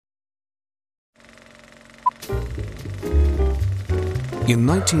In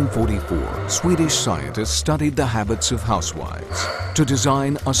 1944, Swedish scientists studied the habits of housewives to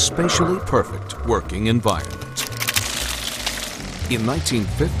design a spatially perfect working environment. In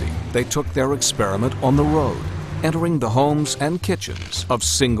 1950, they took their experiment on the road, entering the homes and kitchens of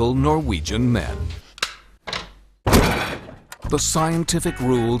single Norwegian men. The scientific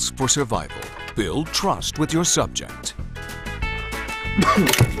rules for survival build trust with your subject.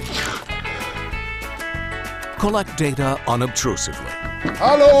 Collect data unobtrusively.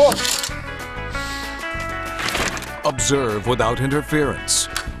 Hello! Observe without interference.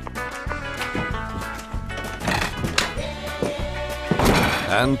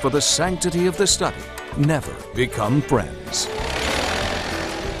 And for the sanctity of the study, never become friends.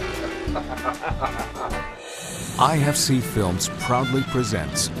 IFC Films proudly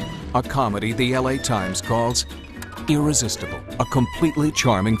presents a comedy the LA Times calls Irresistible, a completely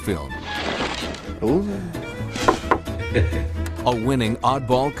charming film. Ooh. A winning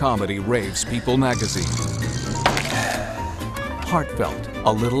oddball comedy raves People magazine. Heartfelt,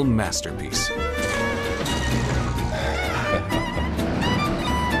 a little masterpiece.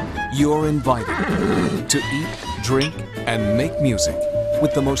 You're invited to eat, drink, and make music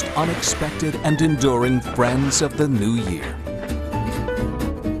with the most unexpected and enduring friends of the new year.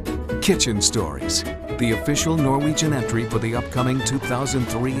 Kitchen Stories, the official Norwegian entry for the upcoming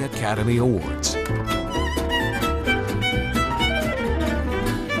 2003 Academy Awards.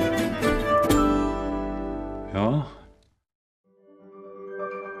 Ja.